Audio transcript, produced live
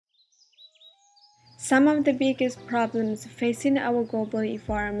Some of the biggest problems facing our global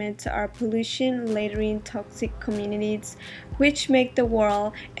environment are pollution, littering, toxic communities, which make the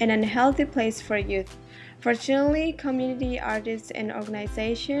world an unhealthy place for youth. Fortunately, community artists and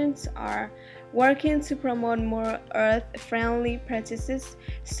organizations are working to promote more earth-friendly practices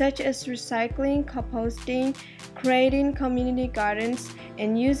such as recycling, composting, creating community gardens,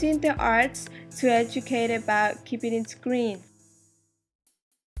 and using the arts to educate about keeping it green.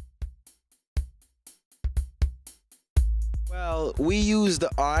 Well, we use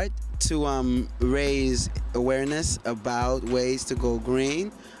the art to raise awareness about ways to go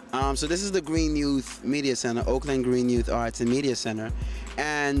green. So this is the Green Youth Media Center, Oakland Green Youth Arts and Media Center.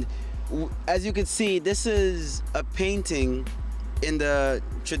 And as you can see, this is a painting in the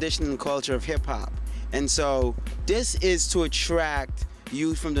tradition and culture of hip hop. And so this is to attract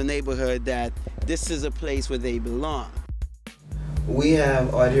youth from the neighborhood that this is a place where they belong. We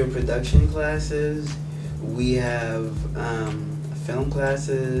have audio production classes. We have film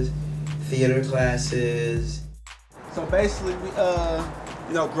classes, theater classes. So basically, we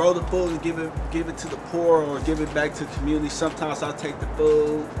grow the food and give it to the poor or give it back to the community. Sometimes I'll take the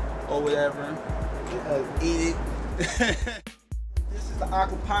food or whatever, eat it. This is the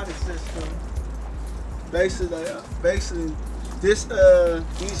aquaponics system. Basically,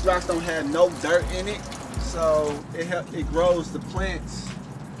 these rocks don't have no dirt in it, so it grows the plants.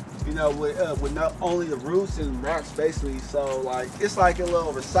 With not only the roots and rocks, basically. So it's like a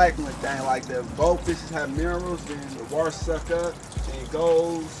little recycling thing. Like the goldfishes have minerals, then the water suck up, and it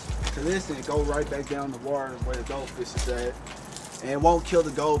goes to this, and it goes right back down the water where the goldfish is at. And it won't kill the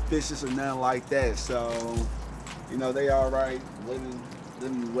goldfishes or nothing like that. So, they all right,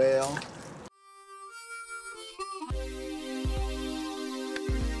 living well.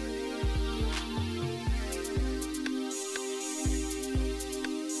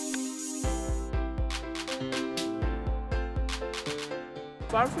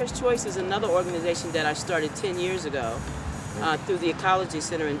 Farm Fresh Choice is another organization that I started 10 years ago through the Ecology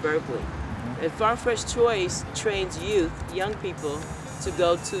Center in Berkeley. And Farm Fresh Choice trains youth, young people, to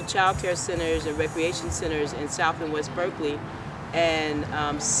go to child care centers and recreation centers in South and West Berkeley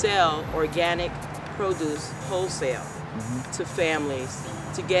and sell organic produce wholesale to families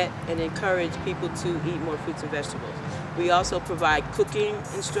to get and encourage people to eat more fruits and vegetables. We also provide cooking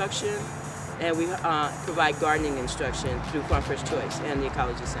instruction, and we provide gardening instruction through Farm Fresh Choice and the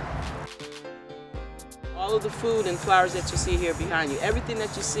Ecology Center. All of the food and flowers that you see here behind you, everything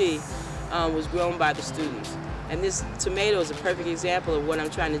that you see was grown by the students. And this tomato is a perfect example of what I'm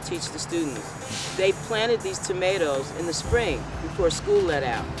trying to teach the students. They planted these tomatoes in the spring before school let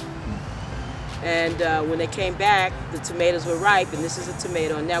out. And when they came back, the tomatoes were ripe, and this is a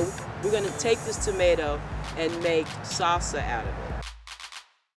tomato. And now we're going to take this tomato and make salsa out of it.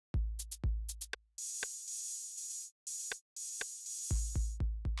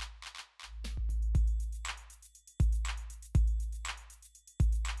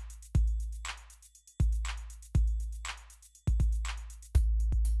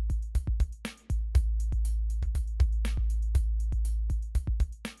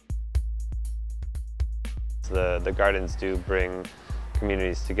 The gardens do bring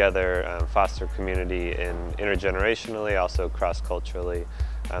communities together, foster community intergenerationally, also cross-culturally.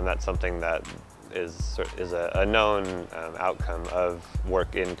 That's something that is a known outcome of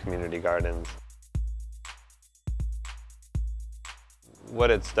work in community gardens.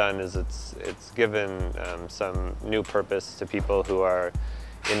 What it's done is it's given some new purpose to people who are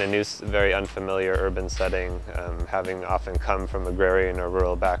in a new, very unfamiliar urban setting, having often come from agrarian or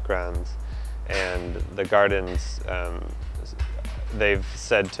rural backgrounds. And the gardens, they've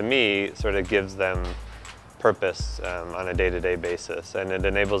said to me, sort of gives them purpose on a day-to-day basis, and it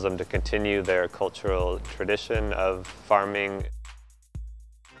enables them to continue their cultural tradition of farming.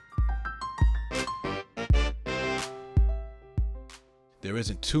 There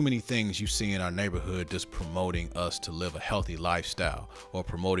isn't too many things you see in our neighborhood just promoting us to live a healthy lifestyle or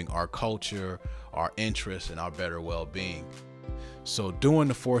promoting our culture, our interests, and our better well-being. So doing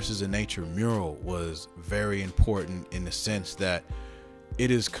the Forces of Nature mural was very important in the sense that it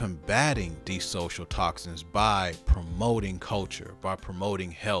is combating these social toxins by promoting culture, by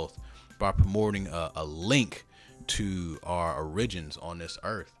promoting health, by promoting a link to our origins on this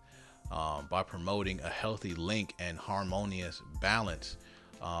earth, by promoting a healthy link and harmonious balance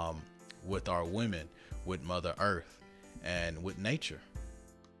with our women, with Mother Earth, and with nature.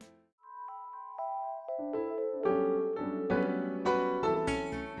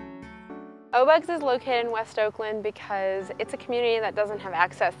 OBUGS is located in West Oakland because it's a community that doesn't have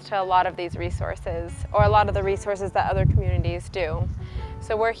access to a lot of these resources, or a lot of the resources that other communities do.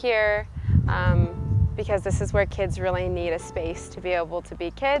 So we're here because this is where kids really need a space to be able to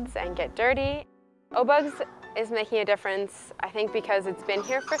be kids and get dirty. O-Bugs is making a difference, I think, because it's been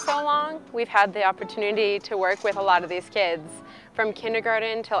here for so long. We've had the opportunity to work with a lot of these kids from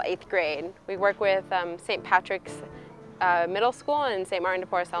kindergarten till 8th grade. We work with St. Patrick's Middle School and St. Martin de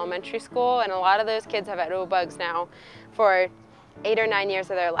Porres Elementary School, and a lot of those kids have had O-Bugs now for 8 or 9 years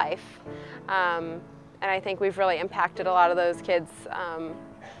of their life. And I think we've really impacted a lot of those kids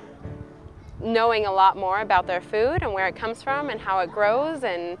knowing a lot more about their food and where it comes from and how it grows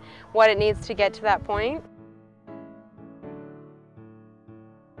and what it needs to get to that point.